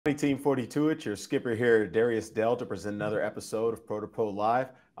Team 42, it's your skipper here, Darius Dell, to present another episode of Pro to Pro Live.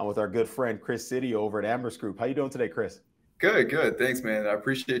 I'm with our good friend Kris Sidial over at Ambrus Group. How you doing today, Kris? Good, good. Thanks, man. I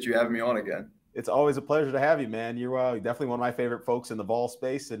appreciate you having me on again. It's always a pleasure to have you, man. You're definitely one of my favorite folks in the vol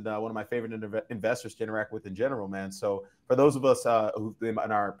space and one of my favorite investors to interact with in general, man. So for those of us who in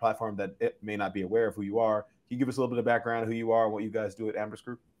our platform that may not be aware of who you are, can you give us a little bit of background of who you are and what you guys do at Ambrus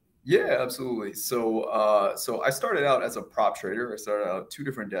Group? Yeah, absolutely. So I started out as a prop trader. I started out at two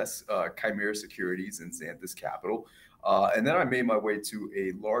different desks, Chimera Securities and Xanthus Capital. And then I made my way to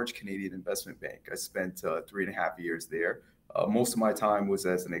a large Canadian investment bank. I spent 3.5 years there. Most of my time was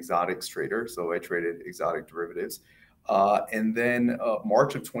as an exotics trader. So I traded exotic derivatives. And then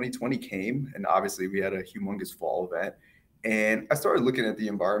March of 2020 came, and obviously we had a humongous fall event. And I started looking at the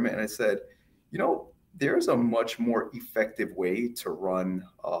environment and I said, you know, there's a much more effective way to run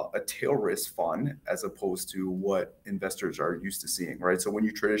a tail risk fund as opposed to what investors are used to seeing, right? So when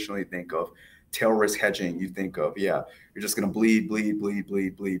you traditionally think of tail risk hedging, you think of, yeah, you're just going to bleed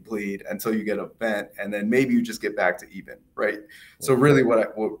until you get a vent, and then maybe you just get back to even, right? So really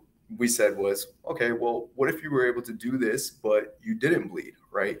what we said was, okay, well, what if you were able to do this, but you didn't bleed,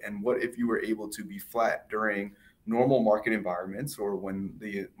 right? And what if you were able to be flat during normal market environments, or when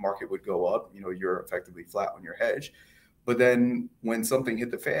the market would go up, you know, you're effectively flat on your hedge. But then when something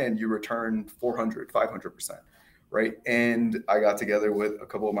hit the fan, you return 400, 500%, right? And I got together with a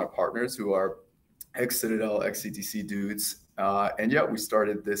couple of my partners who are ex-Citadel, ex-CTC dudes. And yeah, we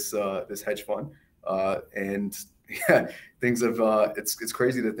started this hedge fund. And yeah, things have, it's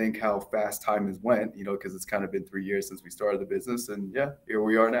crazy to think how fast time has went, you know, because it's kind of been 3 years since we started the business. And yeah, here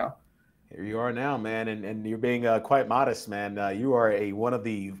we are now. Here you are now, man, and you're being quite modest, man. You are one of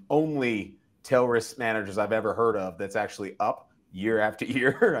the only tail risk managers I've ever heard of that's actually up year after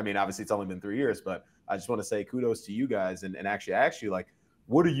year. I mean, obviously it's only been 3 years, but I just want to say kudos to you guys and actually ask you, like,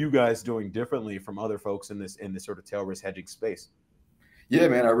 what are you guys doing differently from other folks in this sort of tail risk hedging space? Yeah,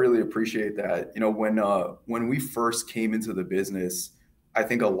 man, I really appreciate that. You know, when we first came into the business, I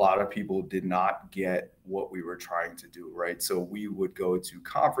think a lot of people did not get what we were trying to do, right? So we would go to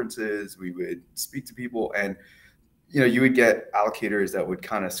conferences, we would speak to people, and you know, you would get allocators that would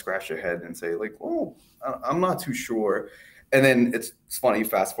kind of scratch their head and say, like, "Oh, I'm not too sure." And then it's funny,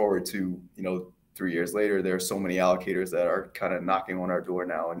 fast forward to, you know, 3 years later, there are so many allocators that are kind of knocking on our door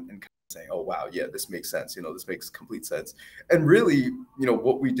now and kind of saying, "Oh, wow, yeah, this makes sense. You know, this makes complete sense." And really, you know,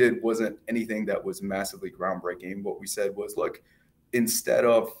 what we did wasn't anything that was massively groundbreaking. What we said was, look, instead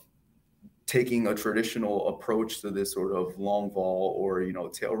of taking a traditional approach to this sort of long vol or, you know,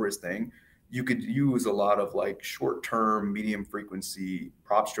 tail risk thing, you could use a lot of like short-term, medium frequency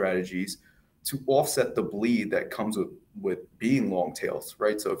prop strategies to offset the bleed that comes with being long tails,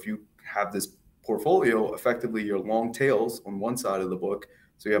 right? So if you have this portfolio, effectively you're long tails on one side of the book,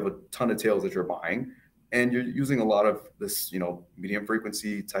 so you have a ton of tails that you're buying, and you're using a lot of this, you know, medium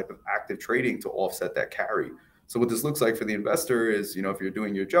frequency type of active trading to offset that carry. So what this looks like for the investor is, you know, if you're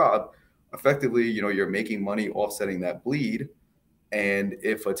doing your job, effectively, you know, you're making money offsetting that bleed. And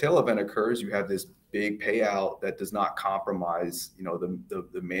if a tail event occurs, you have this big payout that does not compromise, you know,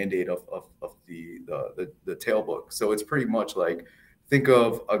 the mandate of the tail book. So it's pretty much like, think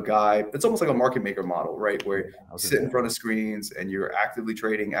of a guy, it's almost like a market maker model, right? Where you sit in front of screens and you're actively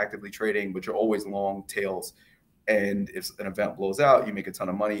trading, but you're always long tails. And if an event blows out, you make a ton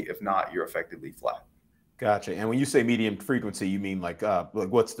of money. If not, you're effectively flat. Gotcha. And when you say medium frequency, you mean like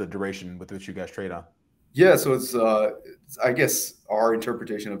what's the duration with which you guys trade on? Yeah, so it's I guess our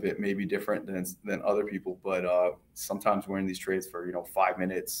interpretation of it may be different than other people, but sometimes we're in these trades for, you know, 5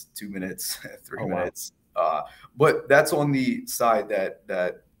 minutes, 2 minutes, 3 minutes. But that's on the side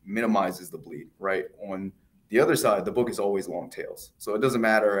that minimizes the bleed, right? On the other side, the book is always long tails. So it doesn't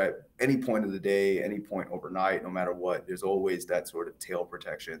matter at any point of the day, any point overnight, no matter what, there's always that sort of tail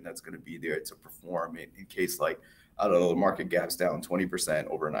protection that's going to be there to perform in case, like, I don't know, the market gaps down 20%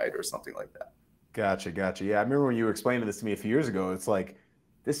 overnight or something like that. Gotcha. Yeah, I remember when you were explaining this to me a few years ago. It's like,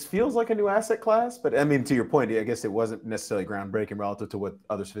 this feels like a new asset class, but I mean, to your point, I guess it wasn't necessarily groundbreaking relative to what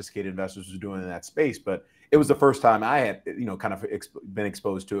other sophisticated investors were doing in that space. But it was the first time I had, you know, kind of been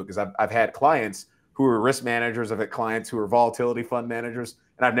exposed to it, because I've had clients who are risk managers, I've had clients who are volatility fund managers,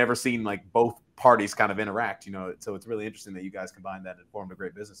 and I've never seen like both parties kind of interact. You know, so it's really interesting that you guys combined that and formed a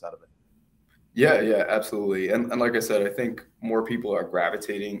great business out of it. Yeah, absolutely. And like I said, I think more people are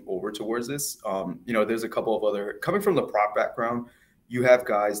gravitating over towards this. You know, there's a couple of other, coming from the prop background, you have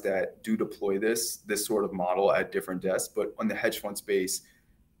guys that do deploy this sort of model at different desks, but on the hedge fund space,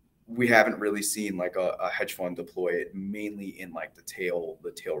 we haven't really seen like a hedge fund deploy it mainly in like the tail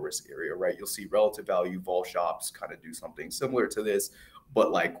risk area, right? You'll see relative value vol shops kind of do something similar to this,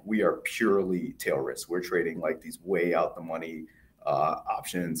 but like we are purely tail risk. We're trading like these way out the money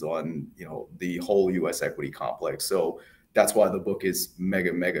options on, you know, the whole U.S. equity complex. So that's why the book is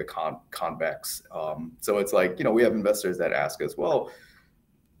mega convex. So it's like, you know, we have investors that ask us, well,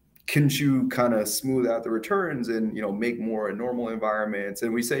 couldn't you kind of smooth out the returns and, you know, make more in normal environments?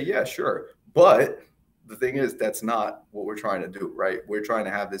 And we say, yeah, sure. But the thing is, that's not what we're trying to do, right? We're trying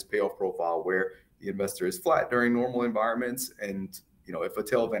to have this payoff profile where the investor is flat during normal environments. And, you know, if a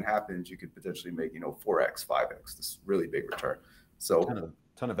tail event happens, you could potentially make, you know, 4x, 5x, this really big return. So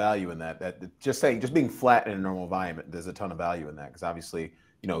ton of value in that. Just being flat in a normal environment, there's a ton of value in that. Because obviously,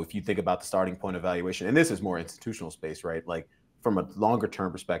 you know, if you think about the starting point of valuation, and this is more institutional space, right? Like from a longer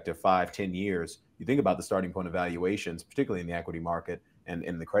term perspective, 5, 10 years, you think about the starting point of valuations, particularly in the equity market and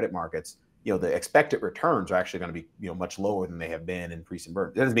in the credit markets, you know, the expected returns are actually going to be, you know, much lower than they have been in recent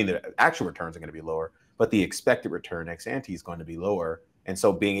burn. That doesn't mean the actual returns are going to be lower, but the expected return ex ante is going to be lower. And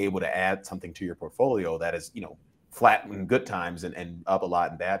so being able to add something to your portfolio that is, you know, flat in good times and up a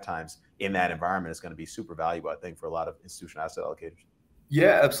lot in bad times in that environment is going to be super valuable, I think, for a lot of institutional asset allocators.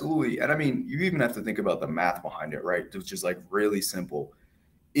 Yeah, absolutely. And I mean, you even have to think about the math behind it, right? Which is like really simple.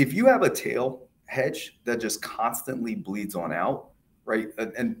 If you have a tail hedge that just constantly bleeds on out, right?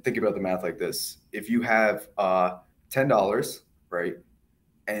 And think about the math like this. If you have $10, right,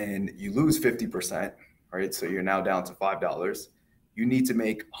 and you lose 50%, right? So you're now down to $5. You need to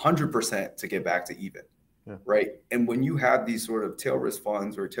make 100% to get back to even. Yeah. Right. And when you have these sort of tail risk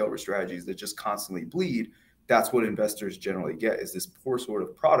funds or tail risk strategies that just constantly bleed, that's what investors generally get, is this poor sort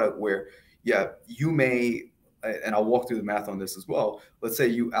of product where, yeah, you may, and I'll walk through the math on this as well. Let's say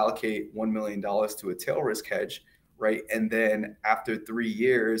you allocate $1 million to a tail risk hedge, right? And then after 3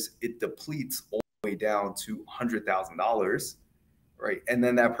 years, it depletes all the way down to $100,000, right? And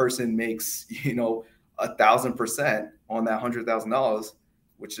then that person makes, you know, 1,000% on that $100,000,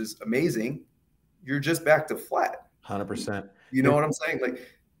 which is amazing. You're just back to flat. 100%. You know what I'm saying? Like,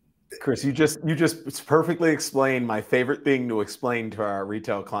 Kris, you just perfectly explained my favorite thing to explain to our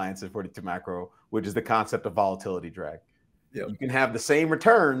retail clients at 42 Macro, which is the concept of volatility drag. Yep. You can have the same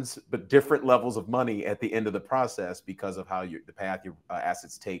returns, but different levels of money at the end of the process because of how the path your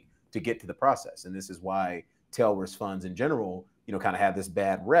assets take to get to the process. And this is why tail risk funds in general, you know, kind of have this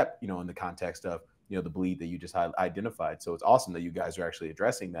bad rep, you know, in the context of, you know, the bleed that you just identified. So it's awesome that you guys are actually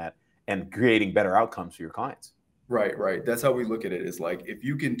addressing that and creating better outcomes for your clients. Right. That's how we look at it, is like, if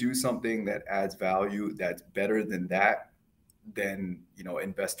you can do something that adds value that's better than that, then, you know,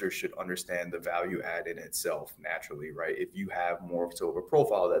 investors should understand the value add in itself naturally, right? If you have more of a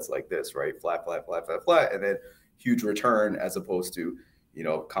profile that's like this, right? Flat, and then huge return, as opposed to, you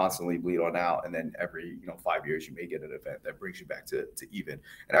know, constantly bleed on out. And then every, you know, 5 years, you may get an event that brings you back to even.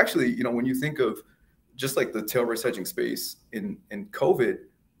 And actually, you know, when you think of just like the tail risk hedging space in COVID,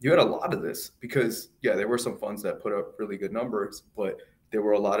 you had a lot of this because, yeah, there were some funds that put up really good numbers, but there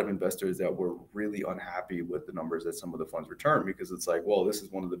were a lot of investors that were really unhappy with the numbers that some of the funds returned, because it's like, well, this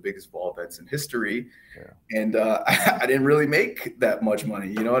is one of the biggest vol events in history. Yeah. And I didn't really make that much money.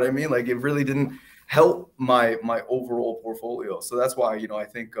 You know what I mean? Like, it really didn't help my overall portfolio. So that's why, you know, I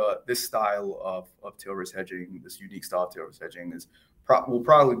think this style of tail risk hedging, this unique style of tail risk hedging will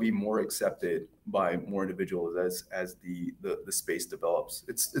probably be more accepted by more individuals as the space develops.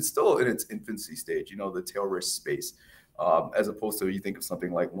 It's still in its infancy stage, you know, the tail risk space, as opposed to, you think of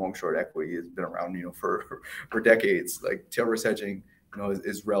something like long short equity has been around, you know, for decades. Like, tail risk hedging, you know,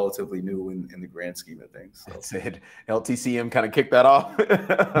 is relatively new in the grand scheme of things. So. That's it. LTCM kind of kicked that off.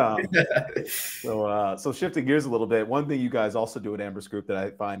 So shifting gears a little bit, one thing you guys also do at Ambrus Group that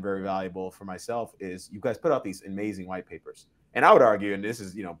I find very valuable for myself is you guys put out these amazing white papers. And I would argue, and this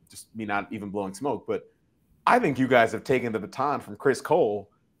is, you know, just me not even blowing smoke, but I think you guys have taken the baton from Chris Cole,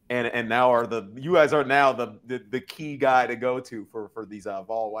 and now you guys are now the key guy to go to for these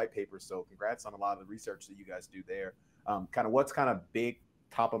vol white papers. So congrats on a lot of the research that you guys do there. Kind of what's kind of big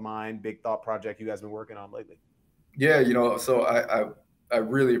top of mind, big thought project you guys been working on lately? Yeah, you know, so I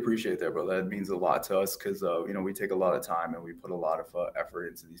really appreciate that, bro. That means a lot to us because, you know, we take a lot of time and we put a lot of effort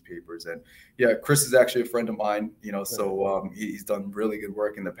into these papers. And yeah, Chris is actually a friend of mine, you know, so he's done really good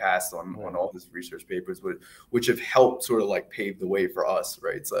work in the past on all his research papers, which have helped sort of like pave the way for us,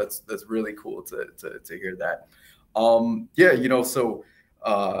 right? So that's really cool to hear that. Yeah, you know, so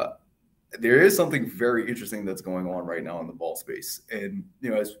there is something very interesting that's going on right now in the vol space. And, you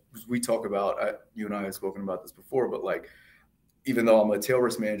know, as we talk about, you and I have spoken about this before, but like, even though I'm a tail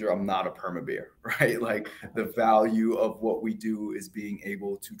risk manager, I'm not a perma bear, right? Like the value of what we do is being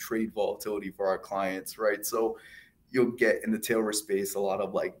able to trade volatility for our clients, right? So you'll get in the tail risk space a lot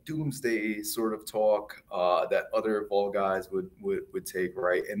of like doomsday sort of talk that other vol guys would take,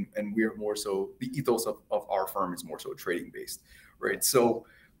 right? And we are more so, the ethos of our firm is more so trading based, right? So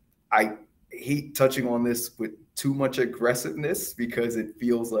I hate touching on this with too much aggressiveness because it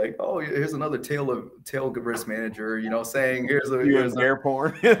feels like, oh, here's another tail risk manager, you know, saying here's bear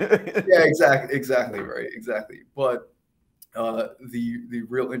porn. Yeah, exactly right, exactly. But the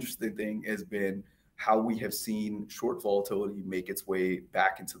real interesting thing has been how we have seen short volatility make its way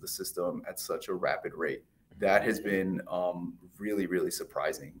back into the system at such a rapid rate. That has been really, really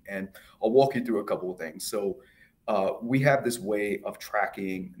surprising. And I'll walk you through a couple of things. So we have this way of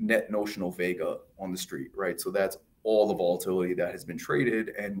tracking net notional vega on the street, right? So that's all the volatility that has been traded,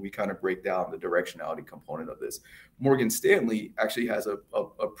 and we kind of break down the directionality component of this. Morgan Stanley actually has a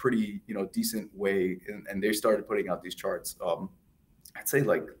pretty decent way, and they started putting out these charts, I'd say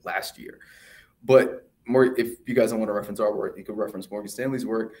like last year. But more, if you guys don't want to reference our work, you could reference Morgan Stanley's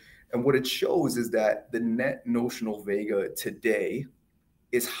work. And what it shows is that the net notional vega today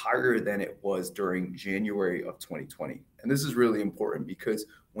is higher than it was during January of 2020. And this is really important because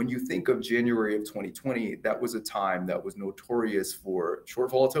when you think of January of 2020, that was a time that was notorious for short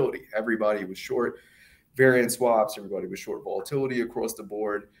volatility. Everybody was short variance swaps, everybody was short volatility across the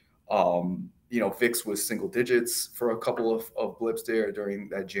board. VIX was single digits for a couple of blips there during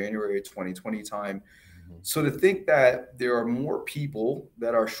that January 2020 time. So to think that there are more people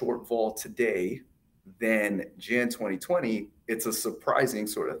that are short vol today than Jan 2020, it's a surprising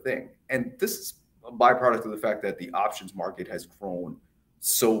sort of thing. And this is a byproduct of the fact that the options market has grown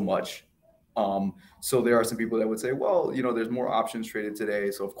so much. So there are some people that would say, well, there's more options traded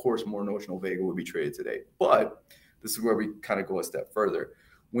today, so of course more notional vega would be traded today. But this is where we kind of go a step further.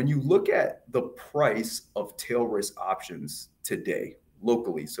 When you look at the price of tail risk options today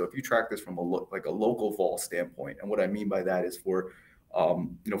locally, so if you track this from a local vol standpoint, and what I mean by that is for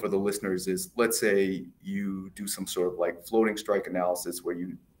the listeners is, let's say you do some sort of like floating strike analysis where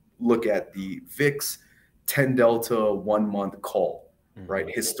you look at the VIX 10 delta 1 month call, right,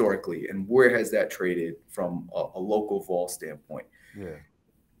 historically, and where has that traded from a local vol standpoint. Yeah.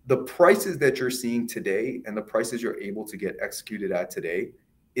 The prices that you're seeing today and the prices you're able to get executed at today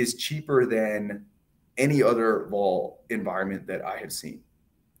is cheaper than any other vol environment that I have seen.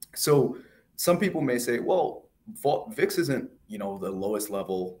 So some people may say, well, VIX isn't, the lowest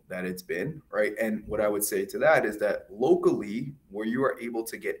level that it's been, right? And what I would say to that is that locally, where you are able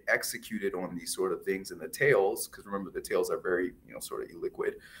to get executed on these sort of things in the tails, because remember the tails are very, sort of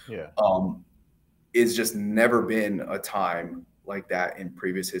illiquid. Yeah. It's just never been a time like that in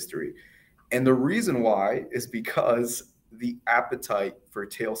previous history. And the reason why is because the appetite for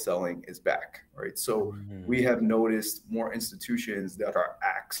tail selling is back, right? So we have noticed more institutions that are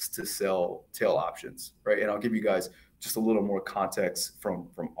asked to sell tail options, right? And I'll give you guys just a little more context from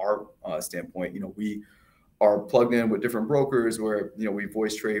our standpoint. We are plugged in with different brokers where, we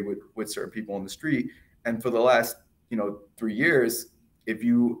voice trade with certain people on the street. And for the last, 3 years, if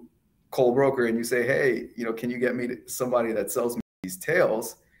you call a broker and you say, hey, can you get me somebody that sells me these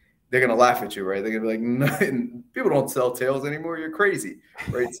tails? They're going to laugh at you, right? They're going to be like, no, people don't sell tails anymore. You're crazy,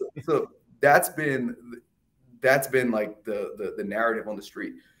 right? So that's been like the narrative on the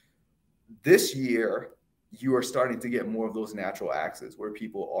street. This year, you are starting to get more of those natural axes where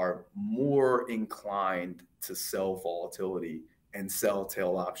people are more inclined to sell volatility and sell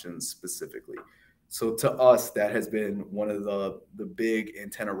tail options specifically. So to us, that has been one of the big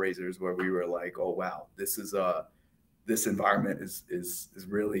antenna raisers where we were like, oh, wow, this environment is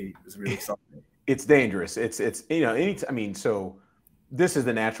really something. It's dangerous. It's so this is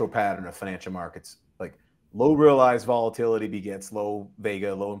the natural pattern of financial markets. Like low realized volatility begets low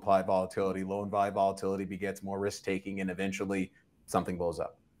vega, low implied volatility, low implied volatility begets more risk taking, and eventually something blows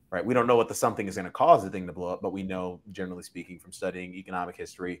up, right? We don't know what the something is going to cause the thing to blow up, but we know, generally speaking, from studying economic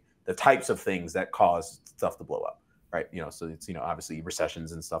history, the types of things that cause stuff to blow up, right? So it's, obviously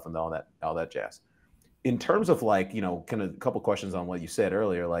recessions and stuff and all that jazz. In terms of like, kind of a couple questions on what you said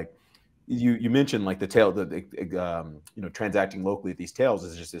earlier, like you mentioned like the tail, transacting locally at these tails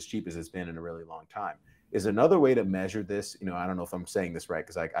is just as cheap as it's been in a really long time. Is another way to measure this? I don't know if I'm saying this right,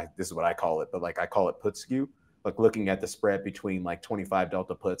 because this is what I call it, but like I call it put skew, like looking at the spread between like 25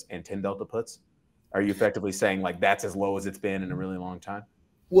 delta puts and 10 delta puts. Are you effectively saying like that's as low as it's been in a really long time?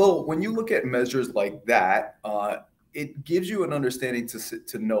 Well, when you look at measures like that, it gives you an understanding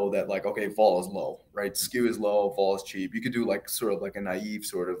to know that like, okay, vol is low, right? Skew is low, vol is cheap. You could do like sort of like a naive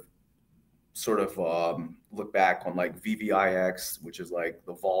sort of sort of look back on like VVIX, which is like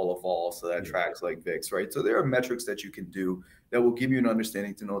the vol of vol, so that tracks like VIX, right? So there are metrics that you can do that will give you an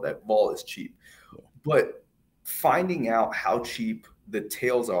understanding to know that vol is cheap. But finding out how cheap the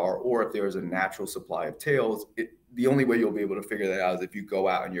tails are, or if there is a natural supply of tails, the only way you'll be able to figure that out is if you go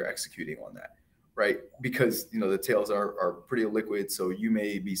out and you're executing on that, right? Because, you know, the tails are pretty liquid. So you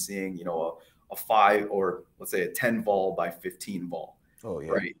may be seeing, you know, a 5 or let's say a 10 vol by 15 vol,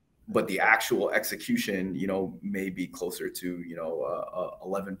 right? But the actual execution, you know, may be closer to, you know,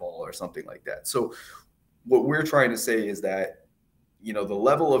 11 vol or something like that. So what we're trying to say is that, you know, the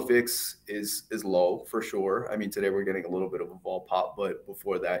level of VIX is low for sure. I mean, today we're getting a little bit of a vol pop, but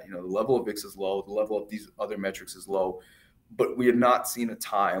before that, you know, the level of VIX is low. The level of these other metrics is low, but we have not seen a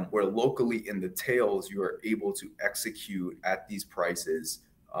time where locally in the tails, you are able to execute at these prices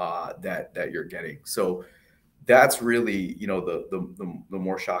that you're getting. So that's really, you know, the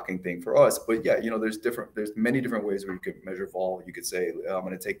more shocking thing for us. But yeah, you know, there's many different ways where you could measure vol. You could say, I'm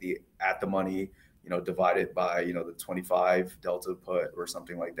going to take the at the money, you know, divide it by, you know, the 25 delta put or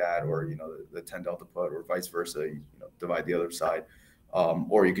something like that, or, you know, the 10 delta put, or vice versa, you know, divide the other side.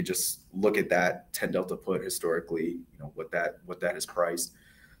 Or you could just look at that 10 delta put historically, you know, what that is priced.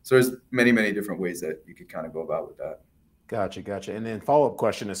 So there's many different ways that you could kind of go about with that. Gotcha. And then follow-up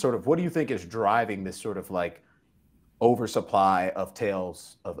question is sort of, what do you think is driving this sort of like oversupply of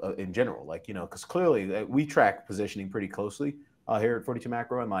tails in general? Like, you know, because clearly we track positioning pretty closely here at 42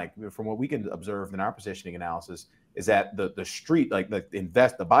 Macro, and like from what we can observe in our positioning analysis is that the street, like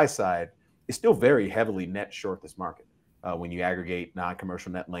the buy side, is still very heavily net short this market. When you aggregate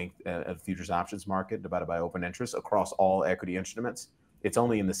non-commercial net length of futures options market divided by open interest across all equity instruments, it's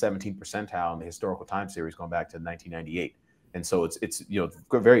only in the 17th percentile in the historical time series going back to 1998. And so it's you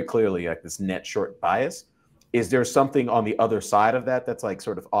know, very clearly like this net short bias. Is there something on the other side of that that's like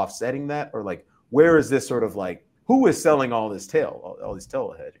sort of offsetting that, or like where is this sort of like, who is selling all this tail, all these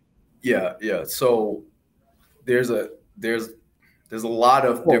tail hedging? Yeah. So there's a lot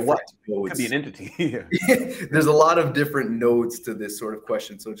of different nodes. Could be an entity. There's a lot of different nodes to this sort of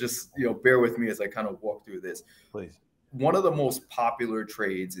question. So just, you know, bear with me as I kind of walk through this. Please. One of the most popular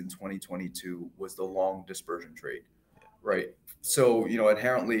trades in 2022 was the long dispersion trade, right? So, you know,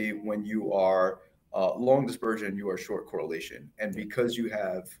 inherently when you are long dispersion, you are short correlation. And because you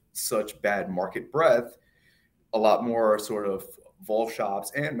have such bad market breadth, a lot more sort of vol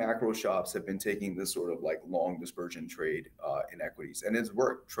shops and macro shops have been taking this sort of like long dispersion trade in equities, and it's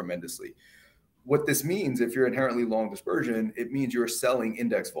worked tremendously. What this means, if you're inherently long dispersion, it means you're selling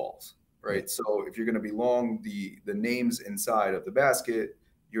index vols, right? So if you're going to be long the names inside of the basket,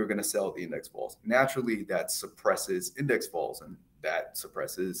 you're going to sell the index vols. Naturally, that suppresses index vols, and that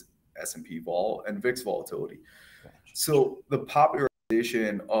suppresses S&P vol and VIX volatility. So the popular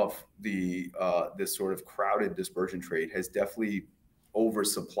of the this sort of crowded dispersion trade has definitely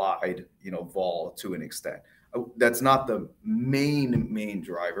oversupplied, you know, vol to an extent. That's not the main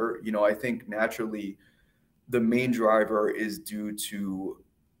driver. You know, I think naturally the main driver is due to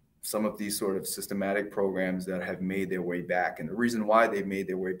some of these sort of systematic programs that have made their way back. And the reason why they've made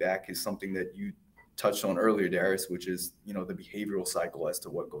their way back is something that you touched on earlier, Darius, which is, you know, the behavioral cycle as to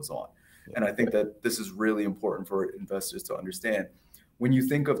what goes on. And I think that this is really important for investors to understand. When you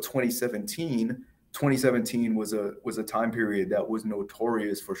think of 2017 was a time period that was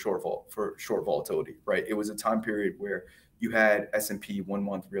notorious for short volatility, right? It was a time period where you had S&P 1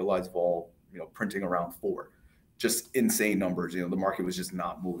 month realized vol, you know, printing around 4, just insane numbers. You know, the market was just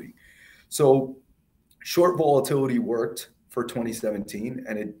not moving. So short volatility worked for 2017,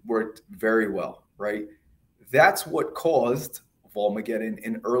 and it worked very well, right? That's what caused Volmageddon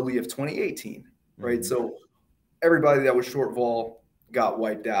in early of 2018, right? Mm-hmm. So everybody that was short vol got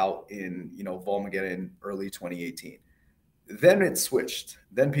wiped out in, you know, Volmageddon early 2018. Then it switched.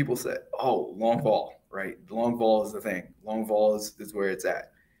 Then people said, oh, long vol, right? Long vol is the thing. Long vol is where it's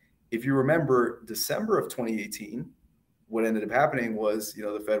at. If you remember December of 2018, what ended up happening was, you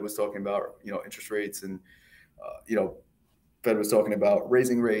know, the Fed was talking about, you know, interest rates, and, you know, Fed was talking about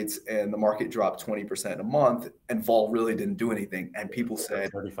raising rates, and the market dropped 20% a month, and vol really didn't do anything. And people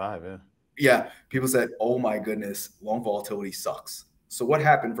said 35, yeah. Yeah, people said, oh my goodness, long volatility sucks. So what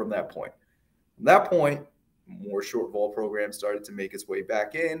happened from that point? From that point, more short vol programs started to make its way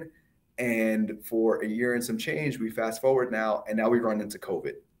back in. And for a year and some change, we fast forward now, and now we run into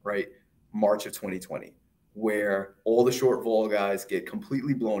COVID, right? March of 2020, where all the short vol guys get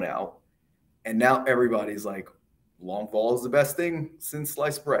completely blown out. And now everybody's like, long vol is the best thing since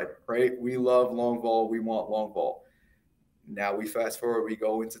sliced bread, right? We love long vol. We want long vol. Now we fast forward, we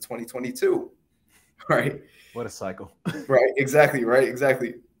go into 2022, right? What a cycle. Right, exactly.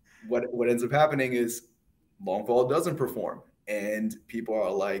 what ends up happening is long vol doesn't perform, and people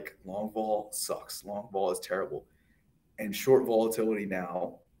are like, long vol sucks, long vol is terrible, and short volatility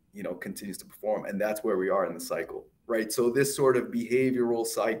now, continues to perform, and that's where we are in the cycle, right? So this sort of behavioral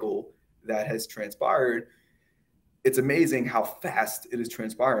cycle that has transpired, it's amazing how fast it is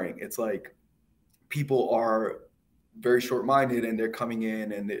transpiring. It's like people are very short-minded, and they're coming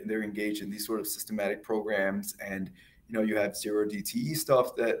in and they're engaged in these sort of systematic programs, and you have zero DTE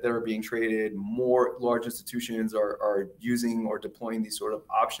stuff that are being traded. More large institutions are using or deploying these sort of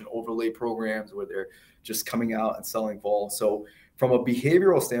option overlay programs where they're just coming out and selling vol. So from a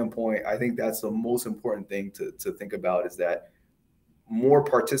behavioral standpoint, I think that's the most important thing to think about, is that more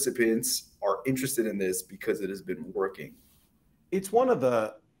participants are interested in this because it has been working. It's one of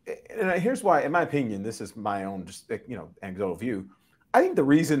the, and here's why, in my opinion, this is my own just anecdotal view. I think the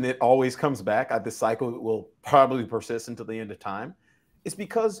reason it always comes back, this cycle will probably persist until the end of time, is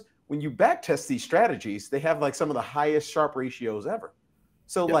because when you backtest these strategies, they have like some of the highest Sharpe ratios ever.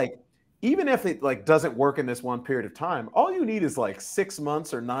 So like, even if it like doesn't work in this one period of time, all you need is like 6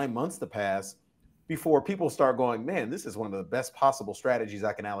 months or 9 months to pass before people start going, man, this is one of the best possible strategies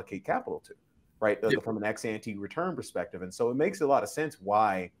I can allocate capital to, right? From an ex-ante return perspective. And so it makes a lot of sense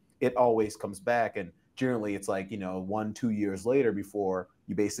why it always comes back. And generally it's like, 1-2 years later before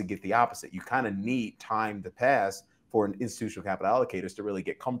you basically get the opposite. You kind of need time to pass for an institutional capital allocators to really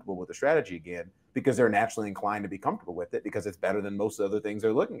get comfortable with the strategy again, because they're naturally inclined to be comfortable with it because it's better than most other things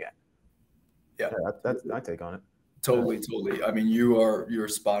they're looking at. Yeah, that's my take on it. Totally. I mean, you're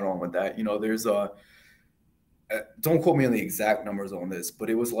spot on with that. There's don't quote me on the exact numbers on this, but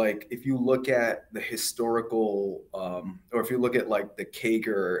it was like, if you look at the historical, or if you look at like the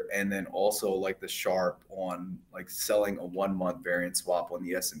CAGR, and then also like the Sharpe on like selling a 1-month variance swap on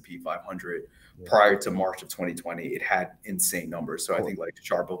the S&P 500 prior to March of 2020, it had insane numbers. So I think like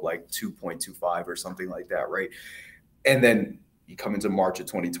Sharpe of like 2.25 or something like that, right? And then you come into March of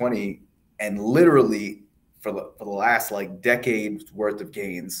 2020, and literally for the last like decade's worth of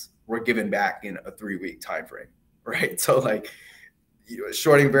gains were given back in a 3-week time frame. Right. So like,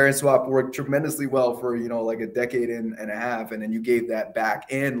 shorting variance swap worked tremendously well for, like a decade and a half. And then you gave that back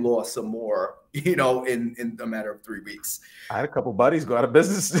and lost some more, in a matter of 3 weeks. I had a couple buddies go out of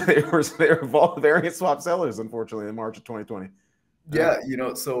business. They were variance swap sellers, unfortunately, in March of 2020. Yeah.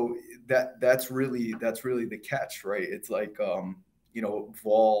 So that's really the catch, right? It's like, short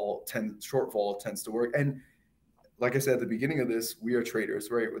vol tends to work. And like I said at the beginning of this, we are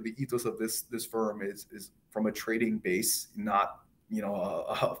traders, right? The ethos of this firm is from a trading base, not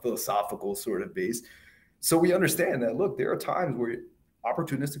a philosophical sort of base. So we understand that, look, there are times where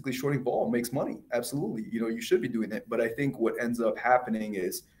opportunistically shorting vol makes money. Absolutely, you should be doing it. But I think what ends up happening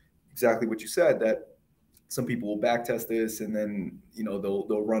is exactly what you said, that some people will backtest this, and then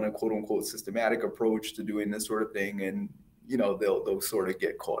they'll run a quote unquote systematic approach to doing this sort of thing, and they'll sort of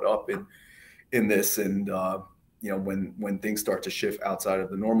get caught up in this, and when things start to shift outside of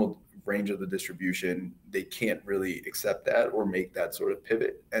the normal range of the distribution, they can't really accept that or make that sort of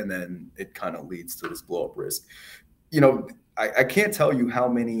pivot. And then it kind of leads to this blow up risk. I can't tell you how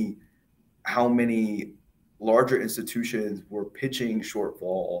many larger institutions were pitching short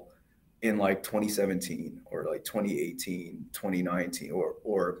vol in like 2017 or like 2018, 2019,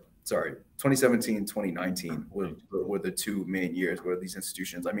 or 2017, 2019 were the 2 main years where these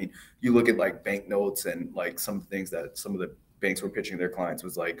institutions, I mean, you look at like banknotes and like some things that some of the banks were pitching their clients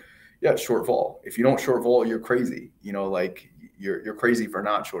was like, yeah, short vol. If you don't short vol, you're crazy. Like you're crazy for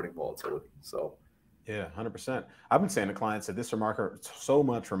not shorting volatility. So yeah, 100%. I've been saying to clients that this market so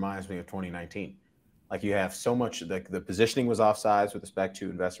much reminds me of 2019. Like you have so much, like the positioning was offsides with respect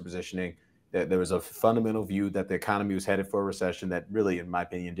to investor positioning. There was a fundamental view that the economy was headed for a recession that really, in my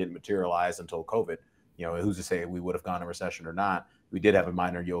opinion, didn't materialize until COVID. Who's to say we would have gone a recession or not? We did have a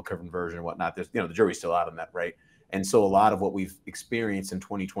minor yield curve inversion and whatnot. There's, the jury's still out on that, right? And so a lot of what we've experienced in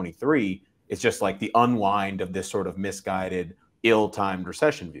 2023 is just like the unwind of this sort of misguided, ill-timed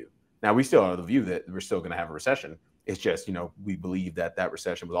recession view. Now, we still have the view that we're still going to have a recession. It's just, we believe that that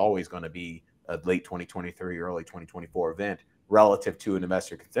recession was always going to be a late 2023, early 2024 event, relative to an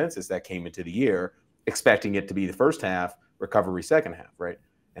investor consensus that came into the year expecting it to be the first half, recovery second half, right?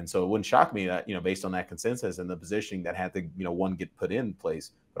 And so it wouldn't shock me that, based on that consensus and the positioning that had to, one, get put in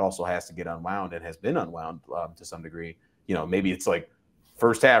place, but also has to get unwound and has been unwound to some degree, maybe it's like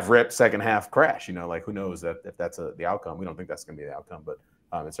first half rip, second half crash, like who knows that if that's the outcome. We don't think that's going to be the outcome, but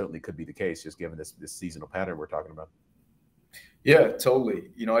it certainly could be the case just given this seasonal pattern we're talking about. Yeah, totally.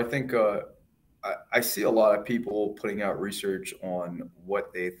 I think I see a lot of people putting out research on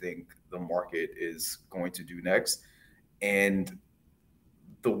what they think the market is going to do next. And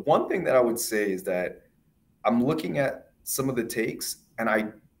the one thing that I would say is that I'm looking at some of the takes,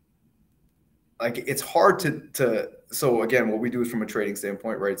 and it's hard to so again, what we do is from a trading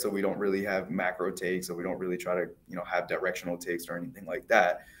standpoint, right? So we don't really have macro takes, so we don't really try to, have directional takes or anything like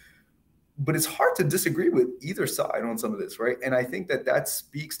that. But it's hard to disagree with either side on some of this, right? And I think that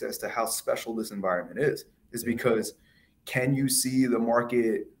speaks as to how special this environment is because can you see the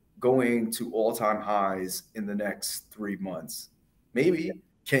market going to all-time highs in the next 3 months? Maybe.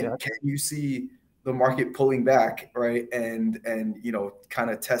 Can you see the market pulling back, right? And kind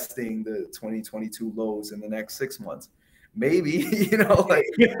of testing the 2022 lows in the next 6 months? Maybe, it's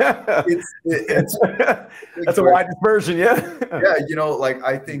that's a wide dispersion. Yeah.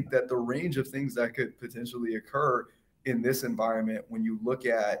 I think that the range of things that could potentially occur in this environment, when you look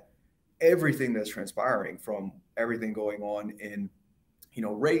at everything that's transpiring, from everything going on in,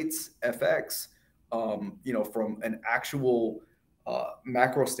 rates, FX, from an actual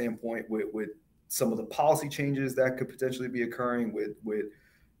macro standpoint with some of the policy changes that could potentially be occurring with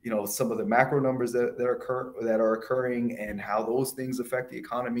some of the macro numbers that are occurring and how those things affect the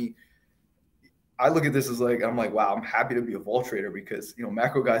economy. I look at this as I'm like, wow, I'm happy to be a vol trader because,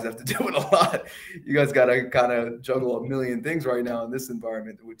 macro guys have to deal with a lot. You guys got to kind of juggle a million things right now in this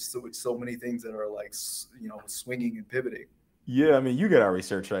environment, which so many things that are swinging and pivoting. Yeah. I mean, you get our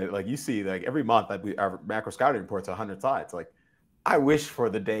research, right? Like you see every month, our macro scouting report's 100 slides. I wish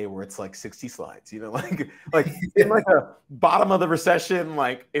for the day where it's 60 slides, in a bottom of the recession,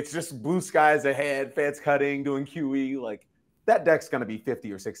 it's just blue skies ahead, Fed's cutting, doing QE, that deck's going to be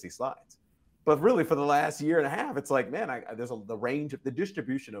 50 or 60 slides. But really for the last year and a half, it's the range of the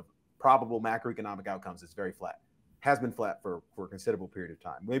distribution of probable macroeconomic outcomes is very flat, has been flat for a considerable period of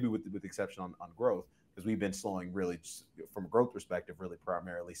time, maybe with the exception on growth, because we've been slowing really just from a growth perspective, really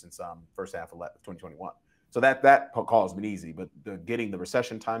primarily since first half of 2021. So that call has been easy, but getting the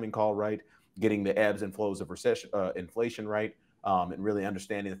recession timing call right, getting the ebbs and flows of inflation right, and really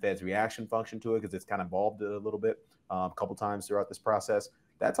understanding the Fed's reaction function to it, because it's kind of evolved a little bit a couple times throughout this process.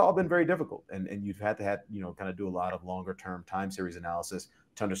 That's all been very difficult, and you've had to kind of do a lot of longer term time series analysis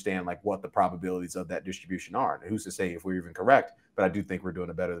to understand what the probabilities of that distribution are. And who's to say if we're even correct? But I do think we're doing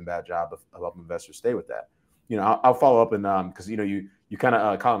a better than bad job of helping investors stay with that. I'll follow up, and because you kind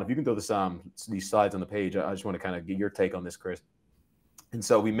of Colin, if you can throw this these slides on the page, I just want to kind of get your take on this, Kris. And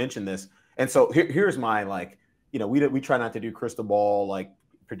so we mentioned this, and so here's my we try not to do crystal ball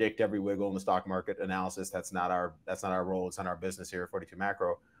predict every wiggle in the stock market analysis. That's not our role. It's not our business here at 42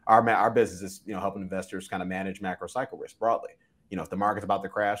 Macro. Our business is helping investors kind of manage macro cycle risk broadly. If the market's about to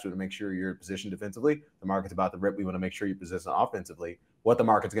crash, we want to make sure you're positioned defensively. If the market's about to rip, we want to make sure you're positioned offensively. What the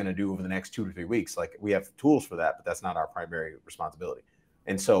market's going to do over the next 2 to 3 weeks, we have tools for that, but that's not our primary responsibility.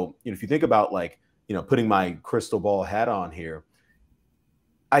 And so, if you think about putting my crystal ball hat on here,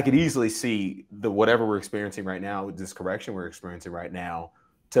 I could easily see whatever we're experiencing right now, this correction we're experiencing right now,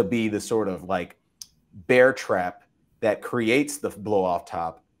 to be the sort of bear trap that creates the blow off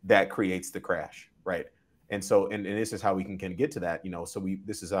top that creates the crash, right? And so, and this is how we can get to that, so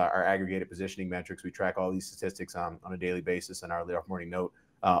this is our aggregated positioning metrics. We track all these statistics on a daily basis in our lead off morning note.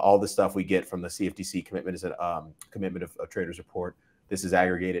 All the stuff we get from the CFTC commitment is a commitment of traders report. This is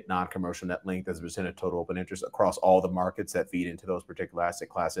aggregated non-commercial net length as a percent of total open interest across all the markets that feed into those particular asset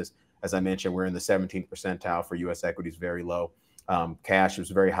classes. As I mentioned, we're in the 17th percentile for U.S. equities, very low. Cash is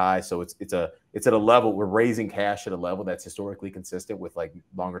very high, so it's at a level. We're raising cash at a level that's historically consistent with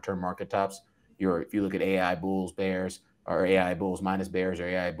longer term market tops. If you look at AI bulls, bears, or AI bulls minus bears, or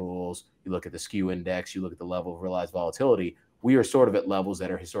AI bulls, you look at the skew index, you look at the level of realized volatility, we are sort of at levels that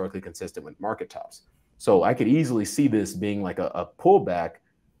are historically consistent with market tops. So I could easily see this being a pullback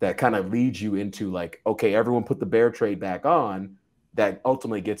that kind of leads you into okay, everyone put the bear trade back on, that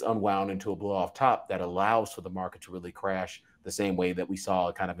ultimately gets unwound into a blow off top that allows for the market to really crash the same way that we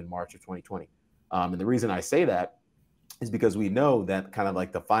saw kind of in March of 2020. And the reason I say that is because we know that kind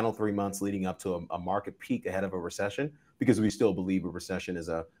of the final 3 months leading up to a market peak ahead of a recession, because we still believe a recession is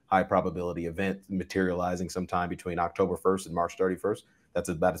a high probability event materializing sometime between October 1st and March 31st. That's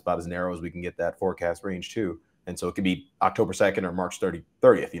about as narrow as we can get that forecast range too. And so it could be October 2nd or March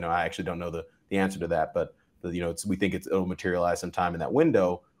 30th. I actually don't know the answer to that, but we think it'll materialize sometime in that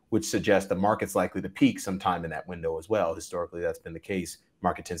window, which suggests the market's likely to peak sometime in that window as well. Historically, that's been the case.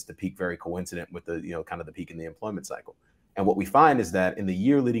 Market tends to peak very coincident with the kind of the peak in the employment cycle. And what we find is that in the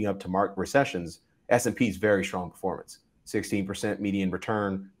year leading up to market recessions, S&P's very strong performance, 16% median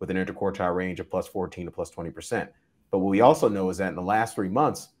return with an interquartile range of +14 to +20%. But what we also know is that in the last 3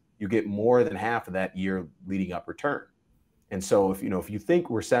 months, you get more than half of that year leading up return. And so if you think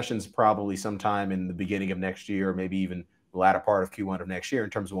recession's probably sometime in the beginning of next year, maybe even the latter part of Q1 of next year in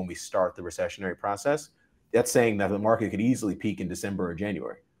terms of when we start the recessionary process, that's saying that the market could easily peak in December or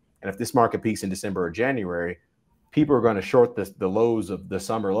January. And if this market peaks in December or January, people are going to short the lows of the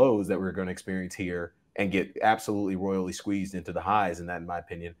summer lows that we're going to experience here and get absolutely royally squeezed into the highs. And that, in my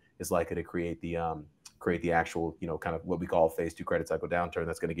opinion, is likely to create the actual, kind of what we call phase 2 credit cycle downturn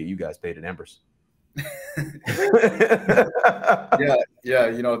that's going to get you guys paid in Ambrus.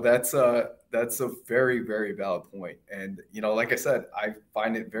 Yeah, that's a very, very valid point. And like I said, I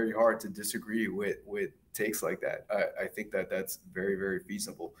find it very hard to disagree with takes like that. I think that that's very, very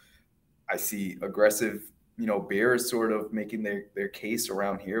feasible. I see aggressive bears sort of making their case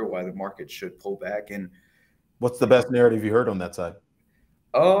around here why the market should pull back. And what's the best narrative you heard on that side?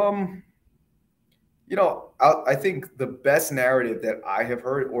 I think the best narrative that I have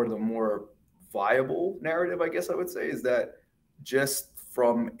heard, or the more viable narrative, I guess I would say, is that just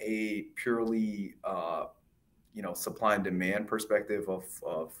from a purely supply and demand perspective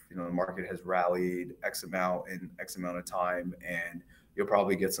of the market has rallied X amount in X amount of time, and you'll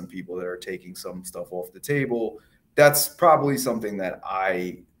probably get some people that are taking some stuff off the table. That's probably something that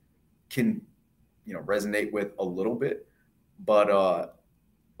I can resonate with a little bit. But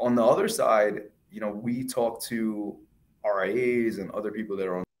on the other side, we talk to RIAs and other people that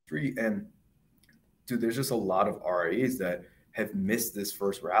are on the street, and dude, there's just a lot of RIAs that have missed this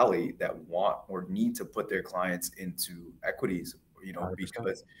first rally that want or need to put their clients into equities, 100%.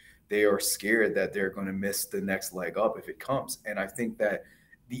 Because they are scared that they're going to miss the next leg up if it comes. And I think that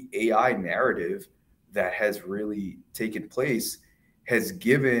the AI narrative that has really taken place has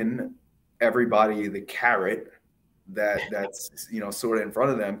given everybody the carrot that's sort of in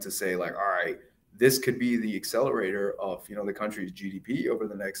front of them to say, like, all right, this could be the accelerator of the country's GDP over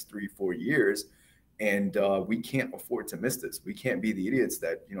the next 3-4 years. And we can't afford to miss this. We can't be the idiots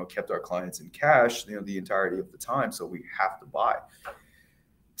that kept our clients in cash the entirety of the time. So we have to buy.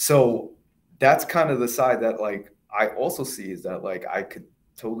 So that's kind of the side that, like, I also see, is that, like, I could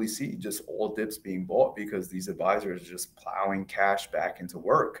totally see just all dips being bought because these advisors are just plowing cash back into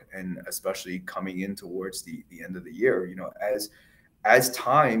work, and especially coming in towards the end of the year. As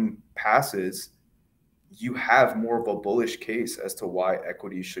time passes, you have more of a bullish case as to why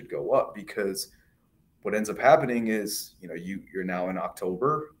equities should go up, because what ends up happening is, you're now in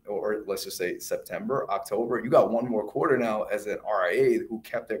October, or let's just say September, October. You got one more quarter now as an RIA who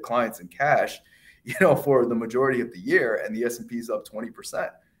kept their clients in cash, for the majority of the year, and the S&P is up 20%.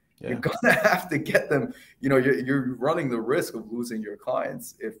 Yeah. You're gonna have to get them. You're running the risk of losing your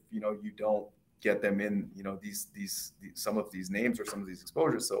clients if you don't get them in. These some of these names or some of these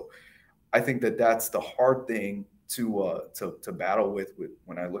exposures. So I think that that's the hard thing to battle with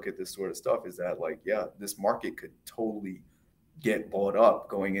when I look at this sort of stuff, is that, like, yeah, this market could totally get bought up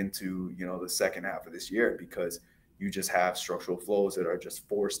going into the second half of this year, because you just have structural flows that are just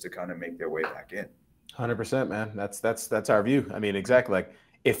forced to kind of make their way back in. 100%, man. That's our view. I mean, exactly. Like,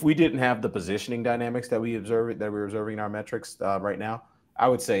 if we didn't have the positioning dynamics that we're observing in our metrics right now, I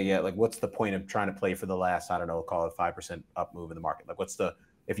would say, yeah, like, what's the point of trying to play for the last, I don't know, call it 5% up move in the market? Like,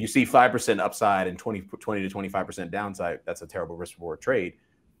 if you see 5% upside and 20 to 25% downside, that's a terrible risk reward trade.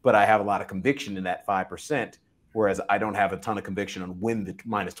 But I have a lot of conviction in that 5%, whereas I don't have a ton of conviction on when the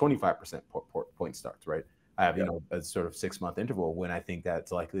minus 25% point starts, right? I have, a sort of 6-month interval when I think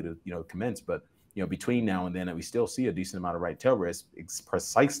that's likely to, commence. But, between now and then, we still see a decent amount of right tail risk. It's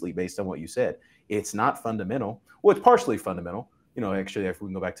precisely based on what you said. It's not fundamental. Well, it's partially fundamental. Actually, if we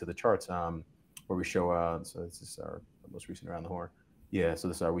can go back to the charts where we show, so this is our most recent around the horn. Yeah, so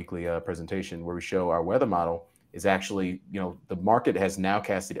this is our weekly presentation where we show our weather model is actually, the market has now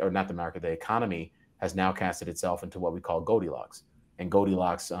casted, or not the market, the economy has now casted itself into what we call Goldilocks. And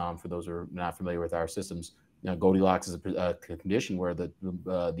Goldilocks, for those who are not familiar with our systems, Goldilocks is a condition where the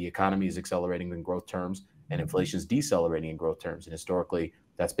economy is accelerating in growth terms and inflation is decelerating in growth terms. And historically,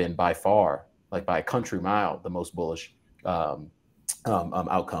 that's been by far, like by a country mile, the most bullish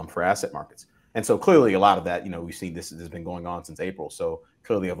outcome for asset markets. And so clearly a lot of that, we've seen this has been going on since April. So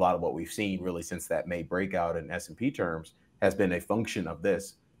clearly a lot of what we've seen really since that May breakout in S&P terms has been a function of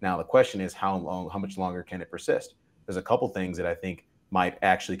this. Now, the question is how much longer can it persist? There's a couple things that I think might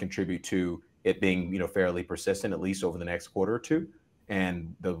actually contribute to it being, fairly persistent, at least over the next quarter or two.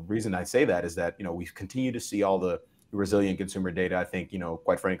 And the reason I say that is that, we've continued to see all the resilient consumer data. I think,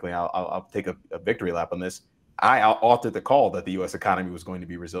 quite frankly, I'll take a victory lap on this. I authored the call that the U.S. economy was going to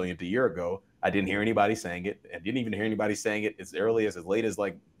be resilient a year ago. I didn't hear anybody saying it. I didn't even hear anybody saying it as late as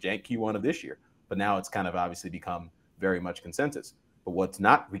like Q1 of this year. But now it's kind of obviously become very much consensus. But what's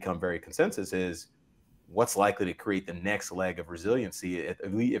not become very consensus is what's likely to create the next leg of resiliency,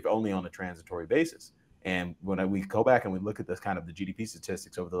 if only on a transitory basis. And when we go back and we look at this kind of the GDP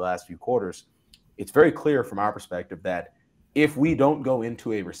statistics over the last few quarters, it's very clear from our perspective that if we don't go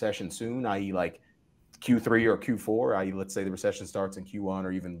into a recession soon, i.e. like Q3 or Q4, i.e. let's say the recession starts in Q1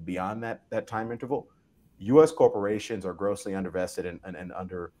 or even beyond that time interval, U.S. corporations are grossly undervested and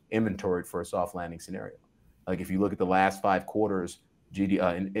under inventoried for a soft landing scenario. Like if you look at the last 5 quarters,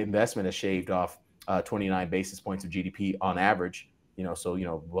 investment has shaved off 29 basis points of GDP on average, so,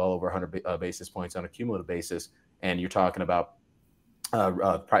 well over 100 basis points on a cumulative basis. And you're talking about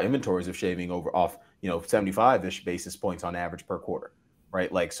inventories of shaving off 75-ish basis points on average per quarter,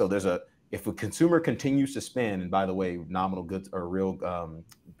 right? Like, so if a consumer continues to spend, and by the way, nominal goods or real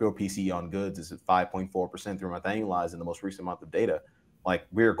PCE on goods is at 5.4% through month annualized in the most recent month of data, like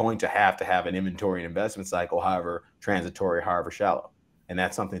we're going to have an inventory and investment cycle, however transitory, however shallow. And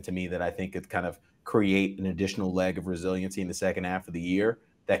that's something to me that I think could kind of create an additional leg of resiliency in the second half of the year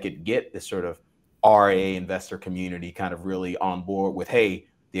that could get this sort of RA investor community kind of really on board with, hey,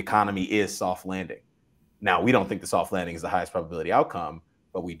 the economy is soft landing. Now, we don't think the soft landing is the highest probability outcome,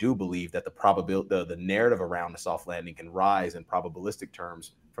 but we do believe that the narrative around the soft landing can rise in probabilistic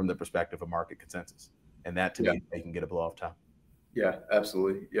terms from the perspective of market consensus. And that to me, they can get a blow off time. Yeah,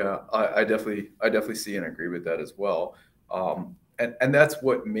 absolutely. Yeah, I definitely see and agree with that as well. And that's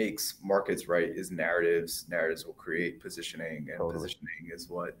what makes markets, right, is narratives. Narratives will create positioning, and positioning is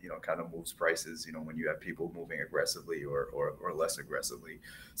what, kind of moves prices, when you have people moving aggressively or less aggressively.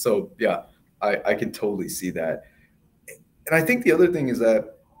 So yeah, I can totally see that. And I think the other thing is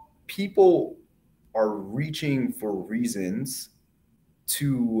that people are reaching for reasons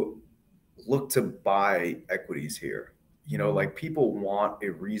to look to buy equities here. Like people want a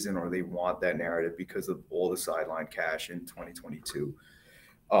reason, or they want that narrative because of all the sideline cash in 2022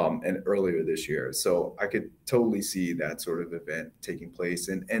 and earlier this year. So I could totally see that sort of event taking place.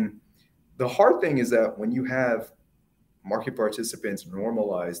 And the hard thing is that when you have market participants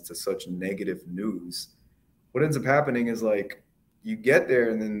normalized to such negative news, what ends up happening is like you get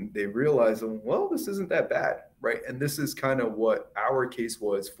there and then they realize, well, this isn't that bad, right? And this is kind of what our case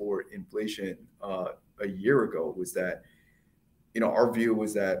was for inflation a year ago, was that, our view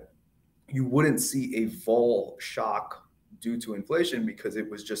was that you wouldn't see a vol shock due to inflation because it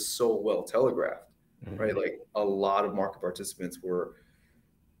was just so well telegraphed, right? Like a lot of market participants were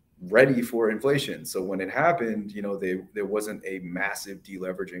ready for inflation. So when it happened, there wasn't a massive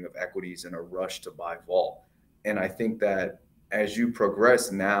deleveraging of equities and a rush to buy vol. And I think that as you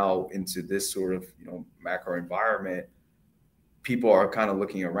progress now into this sort of, macro environment, people are kind of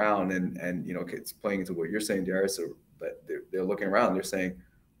looking around and it's playing into what you're saying, Darius. So that they're looking around, they're saying,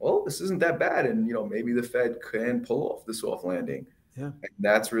 well, this isn't that bad. And, maybe the Fed can pull off the soft landing. Yeah. And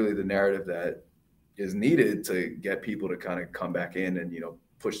that's really the narrative that is needed to get people to kind of come back in and,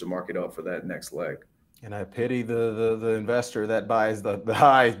 push the market up for that next leg. And I pity the investor that buys the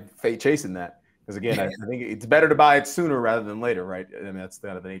high chasing that. Because again, I think it's better to buy it sooner rather than later, right? And that's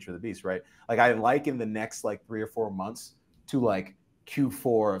kind of the nature of the beast, right? Like I like in the next like 3 or 4 months to like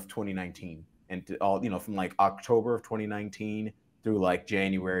Q4 of 2019 and to all, from like October of 2019 through like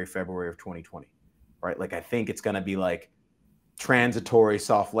January, February of 2020, right? Like I think it's going to be like transitory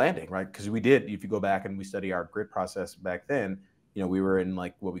soft landing, right? Because we did, if you go back and we study our grid process back then, we were in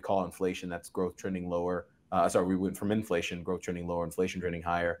like what we call inflation, that's growth trending lower. We went from inflation, growth trending lower, inflation trending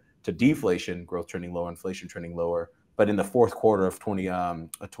higher, to deflation, growth trending lower, inflation trending lower. But in the fourth quarter of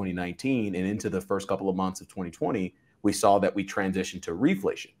 2019 and into the first couple of months of 2020, we saw that we transitioned to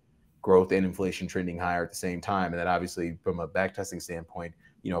reflation, growth and inflation trending higher at the same time. And that obviously from a backtesting standpoint,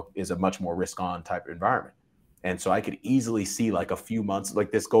 is a much more risk on type of environment. And so I could easily see like a few months,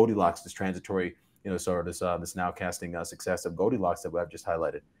 like this Goldilocks, this transitory, sort of this now casting success of Goldilocks that I've just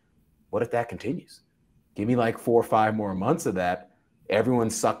highlighted. What if that continues? Give me like 4 or 5 more months of that.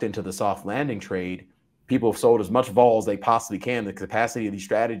 Everyone's sucked into the soft landing trade. People have sold as much vol as they possibly can. The capacity of these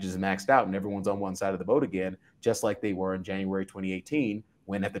strategies is maxed out and everyone's on one side of the boat again, just like they were in January 2018,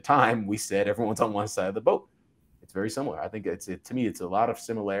 when at the time we said everyone's on one side of the boat. It's very similar. I think to me, it's a lot of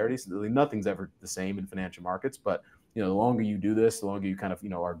similarities. Nothing's ever the same in financial markets, but the longer you do this, the longer you kind of,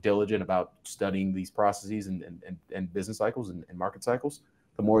 are diligent about studying these processes and business cycles and market cycles,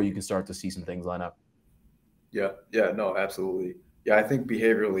 the more you can start to see some things line up. Yeah. No, absolutely. Yeah, I think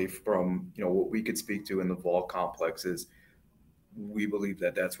behaviorally from, what we could speak to in the vol complexes, we believe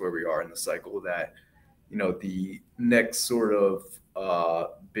that that's where we are in the cycle, that, the next sort of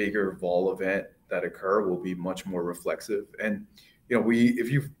bigger vol event that occur will be much more reflexive. And, if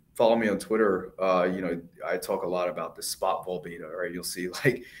you follow me on Twitter, I talk a lot about the spot vol beta, right? You'll see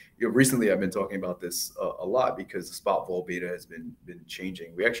like, recently I've been talking about this a lot because the spot vol beta has been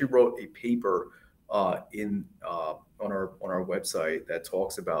changing. We actually wrote a paper on our website that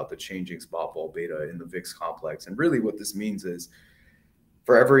talks about the changing spot vol beta in the VIX complex. And really what this means is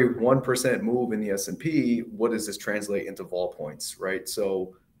for every 1% move in the S&P, what does this translate into vol points, right?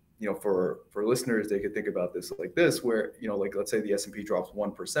 So, for listeners, they could think about this like this, where, like let's say the S&P drops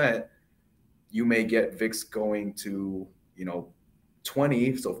 1%, you may get VIX going to,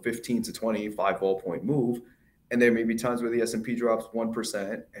 20, so 15 to 20, 5 vol point move. And there may be times where the S&P drops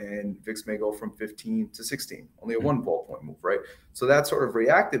 1% and VIX may go from 15 to 16, only a 1 vol point move, right? So that sort of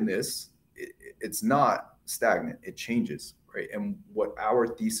reactiveness, it's not stagnant, it changes, right? And what our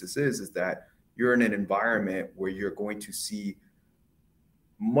thesis is that you're in an environment where you're going to see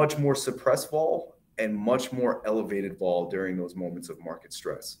much more suppressed vol and much more elevated vol during those moments of market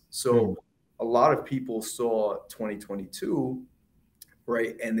stress. So a lot of people saw 2022,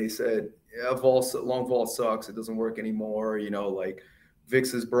 right? And they said, yeah, long vol sucks. It doesn't work anymore. Like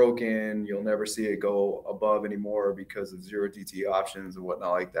VIX is broken. You'll never see it go above anymore because of zero DTE options and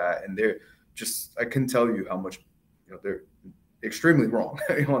whatnot like that. And they're just, I couldn't tell you how much, they're extremely wrong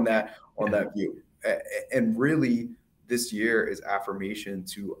on that view. And really this year is affirmation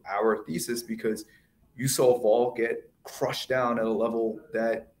to our thesis, because you saw vol get crushed down at a level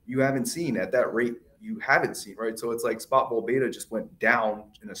that you haven't seen at that rate. You haven't seen, right? So it's like spot vol beta just went down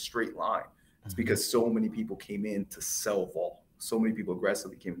in a straight line. It's because so many people came in to sell vol. So many people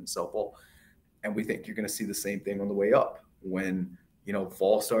aggressively came in to sell vol. And we think you're going to see the same thing on the way up. When,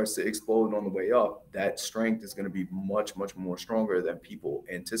 vol starts to explode on the way up, that strength is going to be much, much more stronger than people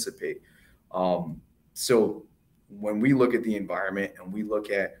anticipate. So when we look at the environment and we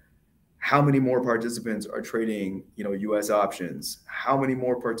look at how many more participants are trading, U.S. options? How many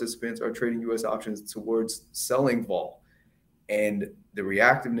more participants are trading U.S. options towards selling vol? And the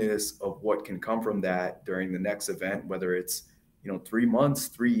reactiveness of what can come from that during the next event, whether it's, 3 months,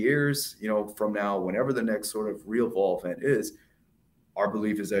 3 years, from now, whenever the next sort of real vol event is, our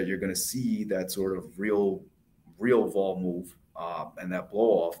belief is that you're going to see that sort of real vol move and that blow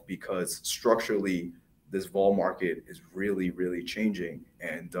off, because structurally this vol market is really, really changing.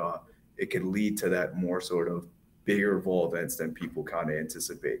 And it could lead to that more sort of bigger vol events than people kind of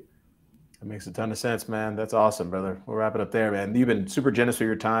anticipate. That makes a ton of sense, man. That's awesome, brother. We'll wrap it up there, man. You've been super generous with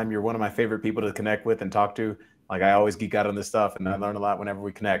your time. You're one of my favorite people to connect with and talk to. Like, I always geek out on this stuff, and I learn a lot whenever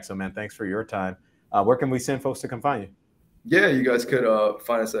we connect. So, man, thanks for your time. Where can we send folks to come find you? Yeah, you guys could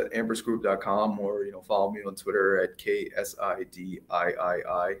find us at ambrusgroup.com, or follow me on Twitter at KSIDIII.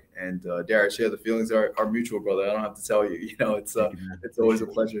 And Darius, the feelings are mutual, brother. I don't have to tell you. It's always a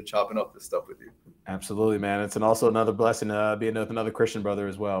pleasure chopping up this stuff with you. Absolutely, man. It's also another blessing being with another Christian brother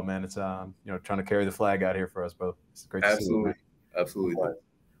as well, man. It's trying to carry the flag out here for us both. It's great to see you, man. Absolutely.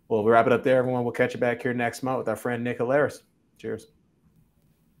 Well, we'll wrap it up there, everyone. We'll catch you back here next month with our friend Nick Hilaris. Cheers.